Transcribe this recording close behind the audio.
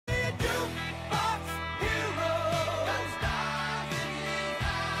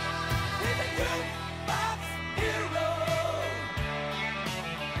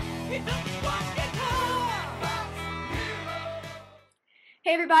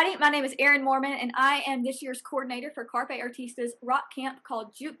Hey everybody, my name is Erin Mormon and I am this year's coordinator for Carpe Artista's rock camp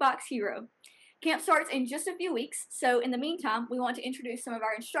called JukeBox Hero. Camp starts in just a few weeks, so in the meantime, we want to introduce some of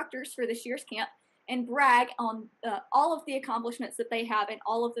our instructors for this year's camp and brag on all of the accomplishments that they have and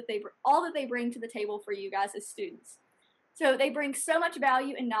all that they bring to the table for you guys as students. So they bring so much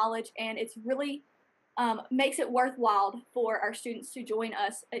value and knowledge, and it's really makes it worthwhile for our students to join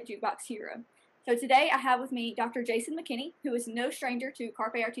us at JukeBox Hero. So today I have with me Dr. Jason McKinney, who is no stranger to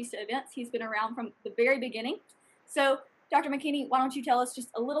Carpe Artista events. He's been around from the very beginning. So Dr. McKinney, why don't you tell us just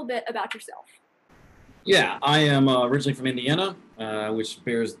a little bit about yourself? Yeah, I am originally from Indiana, which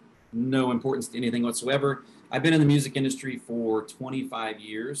bears no importance to anything whatsoever. I've been in the music industry for 25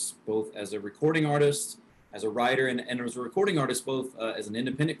 years, both as a recording artist, as a writer, and as a recording artist, both as an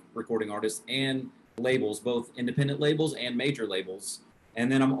independent recording artist and labels, both independent labels and major labels. And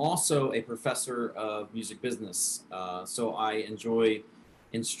then I'm also a professor of music business. So I enjoy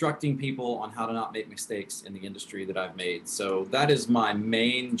instructing people on how to not make mistakes in the industry that I've made. So that is my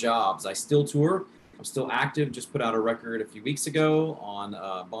main jobs. I still tour. I'm still active. Just put out a record a few weeks ago on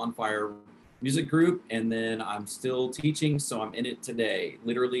Bonfire Music Group. And then I'm still teaching. So I'm in it today.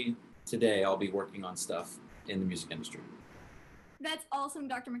 Literally today, I'll be working on stuff in the music industry. That's awesome,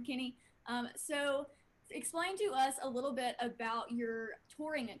 Dr. McKinney. So explain to us a little bit about your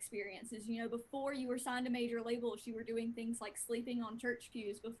touring experiences. You know, before you were signed to major labels, you were doing things like sleeping on church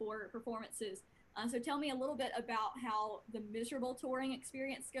pews before performances. So tell me a little bit about how the miserable touring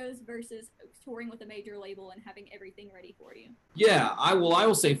experience goes versus touring with a major label and having everything ready for you. Yeah, I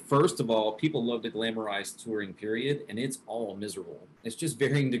will say, first of all, people love to glamorize touring, period, and it's all miserable. It's just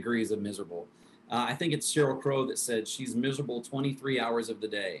varying degrees of miserable. I think it's Sheryl Crow that said she's miserable 23 hours of the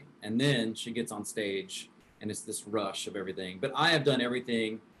day, and then she gets on stage, and it's this rush of everything. But I have done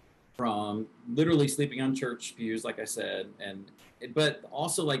everything from literally sleeping on church pews, like I said, but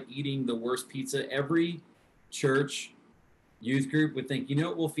also like eating the worst pizza. Every church youth group would think, you know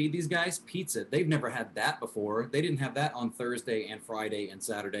what, we'll feed these guys? Pizza. They've never had that before. They didn't have that on Thursday and Friday and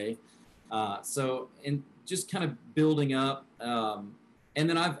Saturday. And just kind of building up. And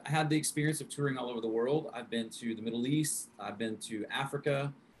then I've had the experience of touring all over the world. I've been to the Middle East. I've been to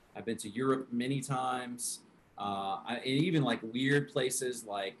Africa. I've been to Europe many times. And even like weird places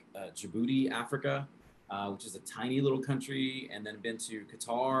like Djibouti, Africa, which is a tiny little country. And then been to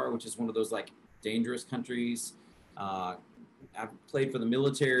Qatar, which is one of those like dangerous countries. I've played for the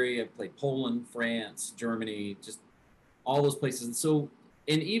military. I've played Poland, France, Germany, just all those places.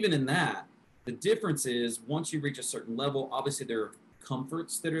 And even in that, the difference is once you reach a certain level, obviously there are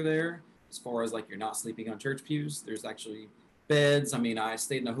comforts that are there as far as like you're not sleeping on church pews. There's actually beds. I mean, I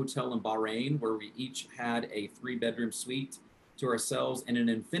stayed in a hotel in Bahrain where we each had a 3-bedroom suite to ourselves and an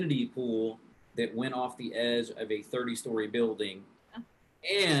infinity pool that went off the edge of a 30-story building.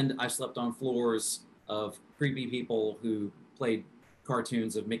 And I slept on floors of creepy people who played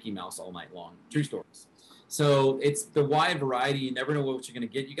cartoons of Mickey Mouse all night long. True stories. So it's the wide variety. You never know what you're going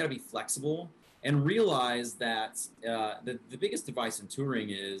to get. You got to be flexible and realize that the biggest advice in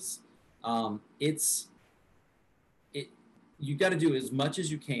touring is you got to do as much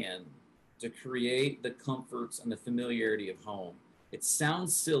as you can to create the comforts and the familiarity of home. It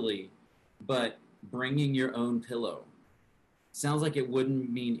sounds silly, but bringing your own pillow sounds like it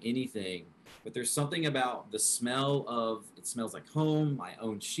wouldn't mean anything, but there's something about the smell of, it smells like home, my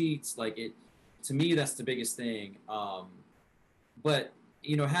own sheets, like it, to me, that's the biggest thing. But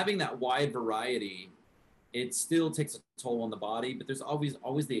you know, having that wide variety, it still takes a toll on the body, but there's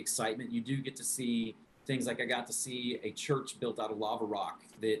always the excitement. You do get to see things like I got to see a church built out of lava rock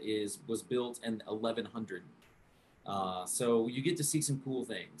that was built in 1100. So you get to see some cool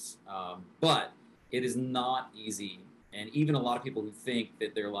things, but it is not easy. And even a lot of people who think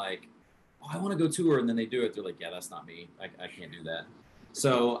that they're like, oh, I want to go tour, and then they do it, they're like, yeah, that's not me. I can't do that.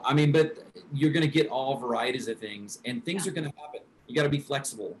 So, I mean, but you're going to get all varieties of things, and things are going to happen. You got to be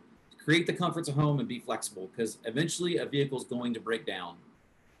flexible. Create the comforts of home and be flexible, because eventually a vehicle is going to break down.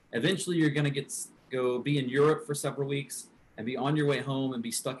 Eventually you're going to go be in Europe for several weeks and be on your way home and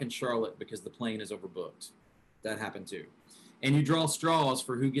be stuck in Charlotte because the plane is overbooked. That happened too. And you draw straws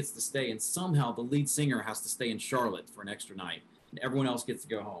for who gets to stay, and somehow the lead singer has to stay in Charlotte for an extra night, and everyone else gets to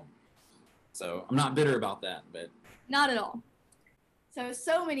go home. So I'm not bitter about that, but not at all.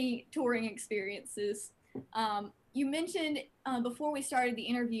 So many touring experiences. You mentioned before we started the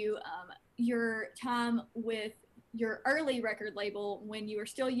interview your time with your early record label when you were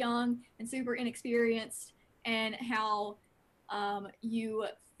still young and super inexperienced, and how you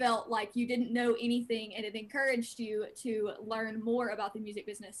felt like you didn't know anything, and it encouraged you to learn more about the music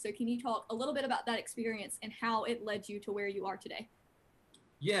business. So can you talk a little bit about that experience and how it led you to where you are today?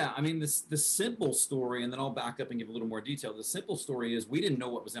 Yeah, I mean, the simple story, and then I'll back up and give a little more detail. The simple story is we didn't know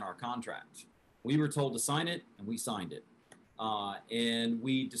what was in our contract. We were told to sign it, and we signed it. And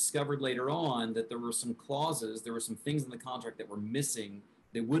we discovered later on that there were some clauses, there were some things in the contract that were missing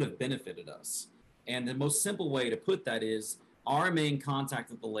that would have benefited us. And the most simple way to put that is our main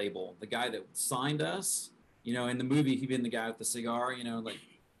contact at the label, the guy that signed us, in the movie, he'd been the guy with the cigar, like,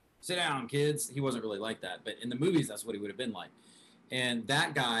 sit down, kids. He wasn't really like that, but in the movies, that's what he would have been like. And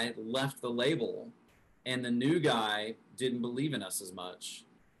that guy left the label, and the new guy didn't believe in us as much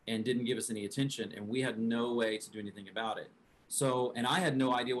and didn't give us any attention, and we had no way to do anything about it. So, and I had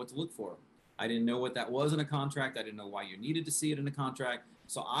no idea what to look for. I didn't know what that was in a contract. I didn't know why you needed to see it in a contract.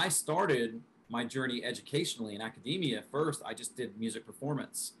 So I started my journey educationally in academia. First, I just did music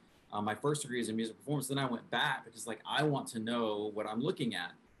performance. My first degree is in music performance. Then I went back because I want to know what I'm looking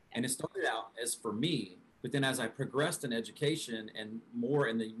at. And it started out as for me, but then as I progressed in education and more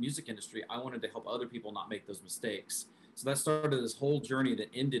in the music industry, I wanted to help other people not make those mistakes. So that started this whole journey that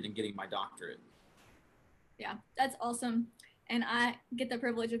ended in getting my doctorate. Yeah, that's awesome. And I get the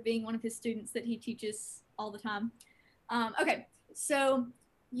privilege of being one of his students that he teaches all the time. Okay, so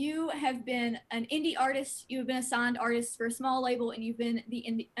you have been an indie artist, you've been a signed artist for a small label, and you've been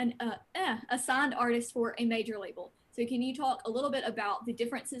a signed artist for a major label. So can you talk a little bit about the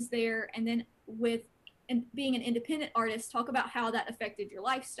differences there, and then with being an independent artist, talk about how that affected your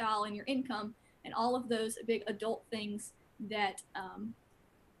lifestyle and your income and all of those big adult things that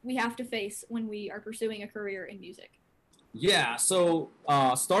we have to face when we are pursuing a career in music? Yeah, so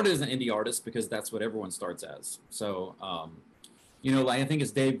started as an indie artist because that's what everyone starts as. So, I think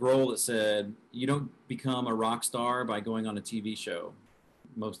it's Dave Grohl that said, you don't become a rock star by going on a TV show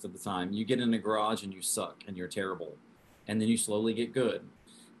most of the time. You get in a garage and you suck and you're terrible. And then you slowly get good.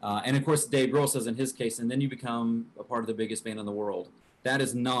 And of course, Dave Grohl says in his case, and then you become a part of the biggest band in the world. That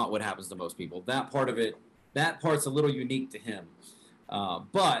is not what happens to most people. That part's a little unique to him.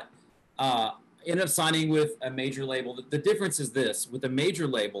 But ended up signing with a major label. The difference is this: with a major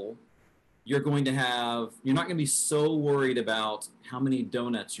label, you're not going to be so worried about how many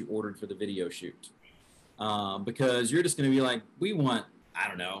donuts you ordered for the video shoot. Because you're just going to be like, we want, I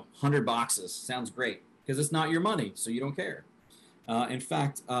don't know, 100 boxes. Sounds great. Because it's not your money, so you don't care. In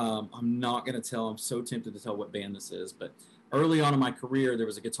fact, I'm not going to tell. I'm so tempted to tell what band this is. But early on in my career, there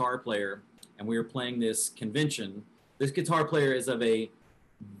was a guitar player, and we were playing this convention. This guitar player is of a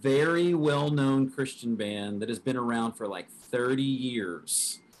very well-known Christian band that has been around for like 30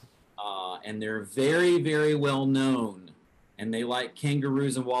 years. And they're very, very well-known. And they like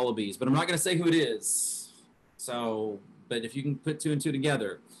kangaroos and wallabies. But I'm not going to say who it is. So, but if you can put two and two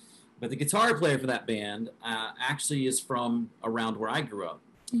together. But the guitar player for that band actually is from around where I grew up.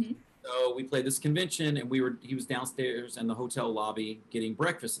 Mm-hmm. So we played this convention, and he was downstairs in the hotel lobby getting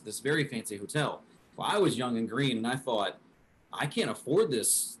breakfast at this very fancy hotel. Well, I was young and green, and I thought, I can't afford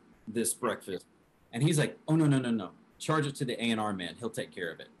this breakfast. And he's like, oh, no. Charge it to the A&R man. He'll take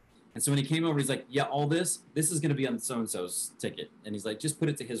care of it. And so when he came over, he's like, yeah, all this is going to be on so-and-so's ticket. And he's like, just put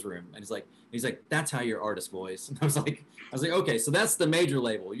it to his room. And he's like, that's how you're artist, boys. And I was like, okay, so that's the major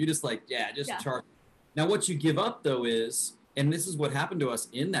label. You just charge. Now what you give up though is, and this is what happened to us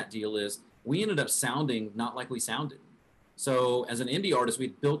in that deal, is we ended up sounding not like we sounded. So as an indie artist, we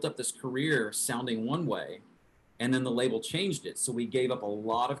built up this career sounding one way, and then the label changed it. So we gave up a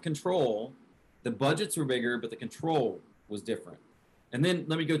lot of control. The budgets were bigger, but the control was different. And then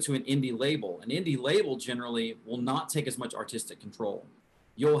let me go to an indie label. An indie label generally will not take as much artistic control.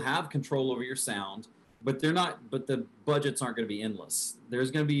 You'll have control over your sound, but the budgets aren't going to be endless.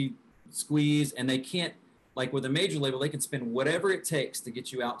 There's going to be squeeze, and they can't, like with a major label, they can spend whatever it takes to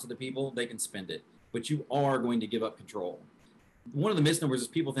get you out to the people, they can spend it. But you are going to give up control. One of the misnomers is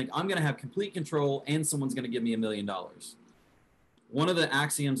people think, I'm going to have complete control and someone's going to give me $1 million. One of the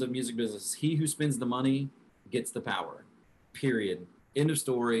axioms of music business is he who spends the money gets the power, period. End of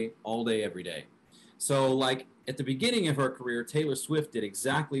story, all day, every day. So like at the beginning of her career, Taylor Swift did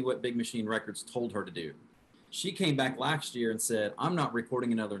exactly what Big Machine Records told her to do. She came back last year and said, I'm not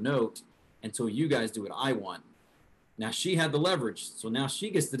recording another note until you guys do what I want. Now she had the leverage, so now she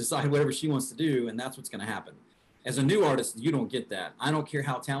gets to decide whatever she wants to do, and that's what's going to happen. As a new artist, you don't get that. I don't care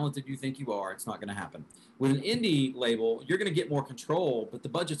how talented you think you are, it's not going to happen. With an indie label, you're going to get more control, but the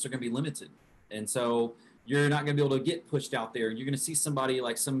budgets are going to be limited. And so you're not going to be able to get pushed out there. You're going to see somebody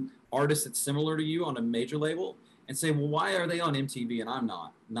like some artist that's similar to you on a major label and say, well, why are they on MTV and I'm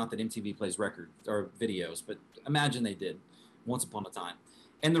not? Not that MTV plays records or videos, but imagine they did once upon a time.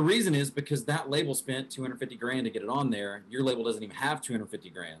 And the reason is because that label spent $250,000 to get it on there. Your label doesn't even have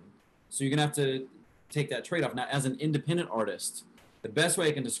 $250,000. So you're going to have to take that trade-off. Now, as an independent artist, The best way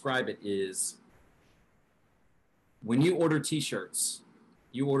I can describe it is when you order t-shirts,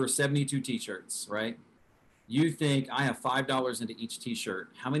 you order 72 t-shirts, right? You think I have $5 into each t-shirt.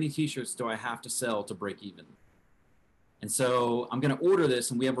 How many t-shirts do I have to sell to break even? And so I'm going to order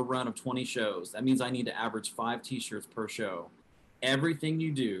this and we have a run of 20 shows. That means I need to average 5 t-shirts per show. Everything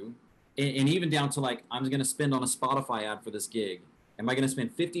you do, and even down to like, I'm going to spend on a Spotify ad for this gig. Am I going to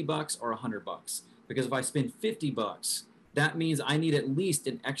spend $50 or $100? Because if I spend $50, that means I need at least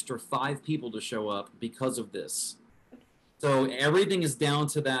an extra 5 people to show up because of this. So everything is down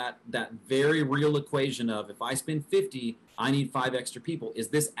to that very real equation of if I spend 50, I need 5 extra people. Is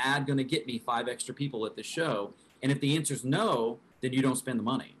this ad going to get me 5 extra people at the show? And if the answer is no, then you don't spend the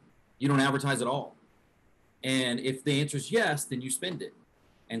money. You don't advertise at all. And if the answer is yes, then you spend it.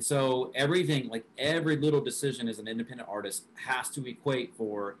 And so everything, like every little decision as an independent artist has to equate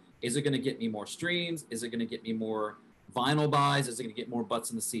for, is it going to get me more streams? Is it going to get me more vinyl buys? Is it going to get more butts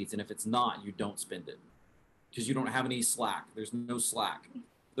in the seats? And if it's not, you don't spend it because you don't have any slack. There's no slack.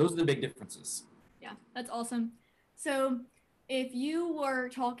 Those are the big differences. Yeah, that's awesome. So if you were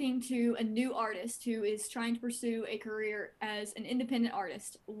talking to a new artist who is trying to pursue a career as an independent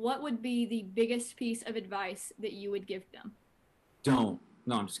artist, what would be the biggest piece of advice that you would give them? Don't.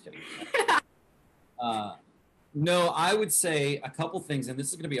 No, I'm just kidding. No, I would say a couple things, and this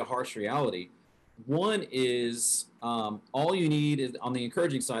is going to be a harsh reality. One is all you need is, on the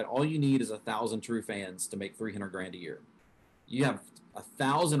encouraging side, all you need is 1,000 true fans to make $300,000 a year. You have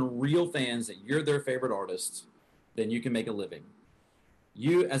 1,000 real fans that you're their favorite artist, then you can make a living.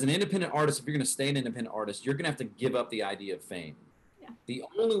 You, as an independent artist, if you're going to stay an independent artist, you're going to have to give up the idea of fame. Yeah. The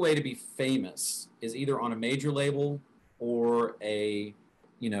only way to be famous is either on a major label or a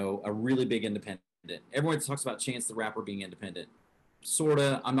really big independent. Everyone talks about Chance the Rapper being independent.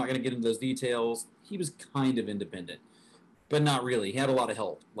 Sorta. I'm not going to get into those details. He was kind of independent, but not really. He had a lot of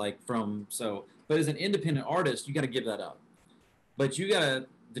help, but as an independent artist, you got to give that up. But you got to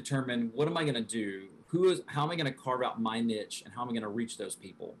determine, what am I going to do? How am I going to carve out my niche, and how am I going to reach those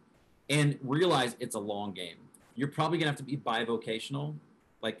people? And realize it's a long game. You're probably going to have to be bivocational,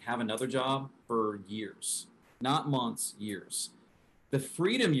 like have another job for years, not months, years. The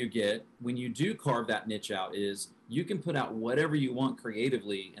freedom you get when you do carve that niche out is you can put out whatever you want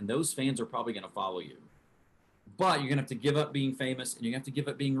creatively, and those fans are probably going to follow you. But you're going to have to give up being famous, and you're going to have to give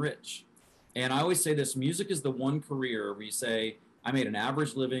up being rich. And I always say this, music is the one career where you say, I made an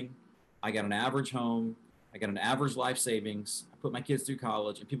average living, I got an average home, I got an average life savings, I put my kids through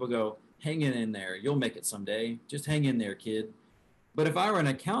college, and people go, hang in there, you'll make it someday, just hang in there, kid. But if I were an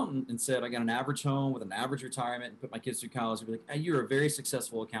accountant and said I got an average home with an average retirement and put my kids through college, I'd be like, hey, you're a very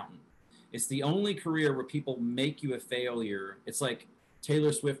successful accountant. It's the only career where people make you a failure. It's like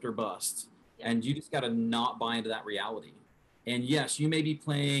Taylor Swift or bust. Yeah. And you just got to not buy into that reality. And yes, you may be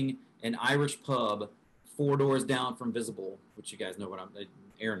playing an Irish pub 4 doors down from Visible, which you guys know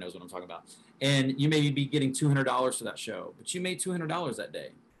Aaron knows what I'm talking about. And you may be getting $200 for that show, but you made $200 that day.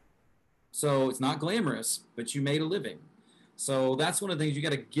 So it's not glamorous, but you made a living. So that's one of the things. You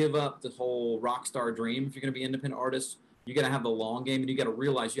got to give up the whole rock star dream. If you're going to be an independent artist, you got to have the long game, and you got to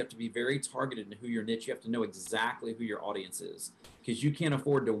realize you have to be very targeted in who your niche. You have to know exactly who your audience is, because you can't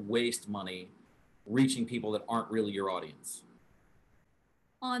afford to waste money reaching people that aren't really your audience.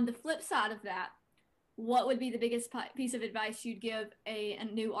 On the flip side of that, what would be the biggest piece of advice you'd give a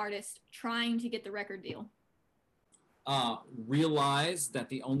new artist trying to get the record deal? Realize that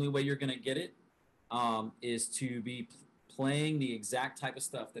the only way you're going to get it is to be playing the exact type of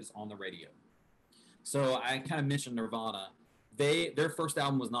stuff that is on the radio. So I kind of mentioned Nirvana. Their first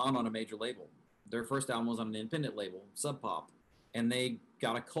album was not on a major label. Their first album was on an independent label, Sub Pop, and they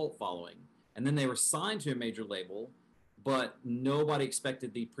got a cult following. And then they were signed to a major label, but nobody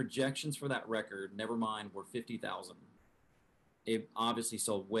expected the projections for that record, Nevermind, were 50,000. It obviously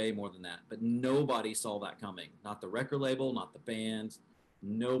sold way more than that, but nobody saw that coming. Not the record label, not the band.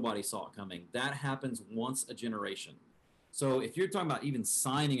 Nobody saw it coming. That happens once a generation. So if you're talking about even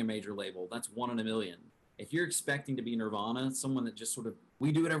signing a major label, that's 1 in a million. If you're expecting to be Nirvana, someone that just sort of,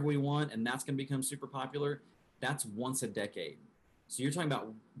 we do whatever we want and that's going to become super popular, that's once a decade. So you're talking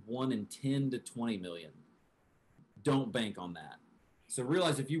about 1 in 10 to 20 million. Don't bank on that. So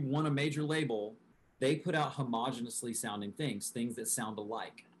realize if you want a major label, they put out homogeneously sounding things that sound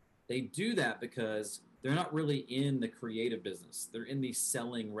alike. They do that because they're not really in the creative business. They're in the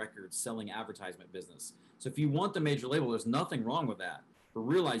selling records, selling advertisement business. So if you want the major label, there's nothing wrong with that. But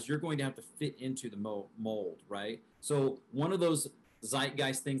realize you're going to have to fit into the mold, right? So one of those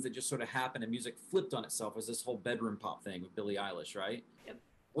zeitgeist things that just sort of happened and music flipped on itself was this whole bedroom pop thing with Billie Eilish, right? Yep.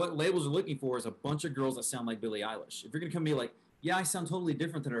 What labels are looking for is a bunch of girls that sound like Billie Eilish. If you're going to come be like, yeah, I sound totally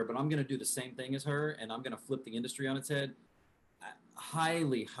different than her, but I'm going to do the same thing as her, and I'm going to flip the industry on its head.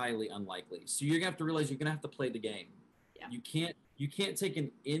 Highly, highly unlikely. So you're going to have to realize you're going to have to play the game. Yeah. You can't take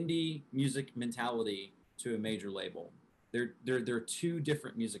an indie music mentality to a major label. They're two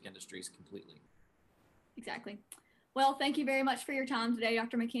different music industries completely. Exactly. Well, thank you very much for your time today,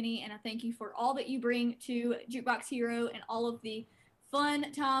 Dr. McKinney, and I thank you for all that you bring to JukeBox Hero and all of the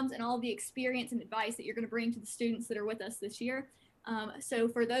fun times and all the experience and advice that you're going to bring to the students that are with us this year. So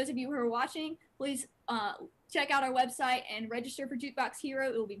for those of you who are watching, please check out our website and register for JukeBox Hero.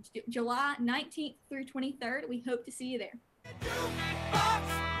 It will be July 19th through 23rd. We hope to see you there. JukeBox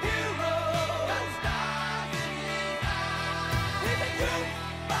Hero.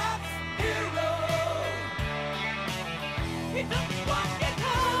 JukeBox Hero. He doesn't want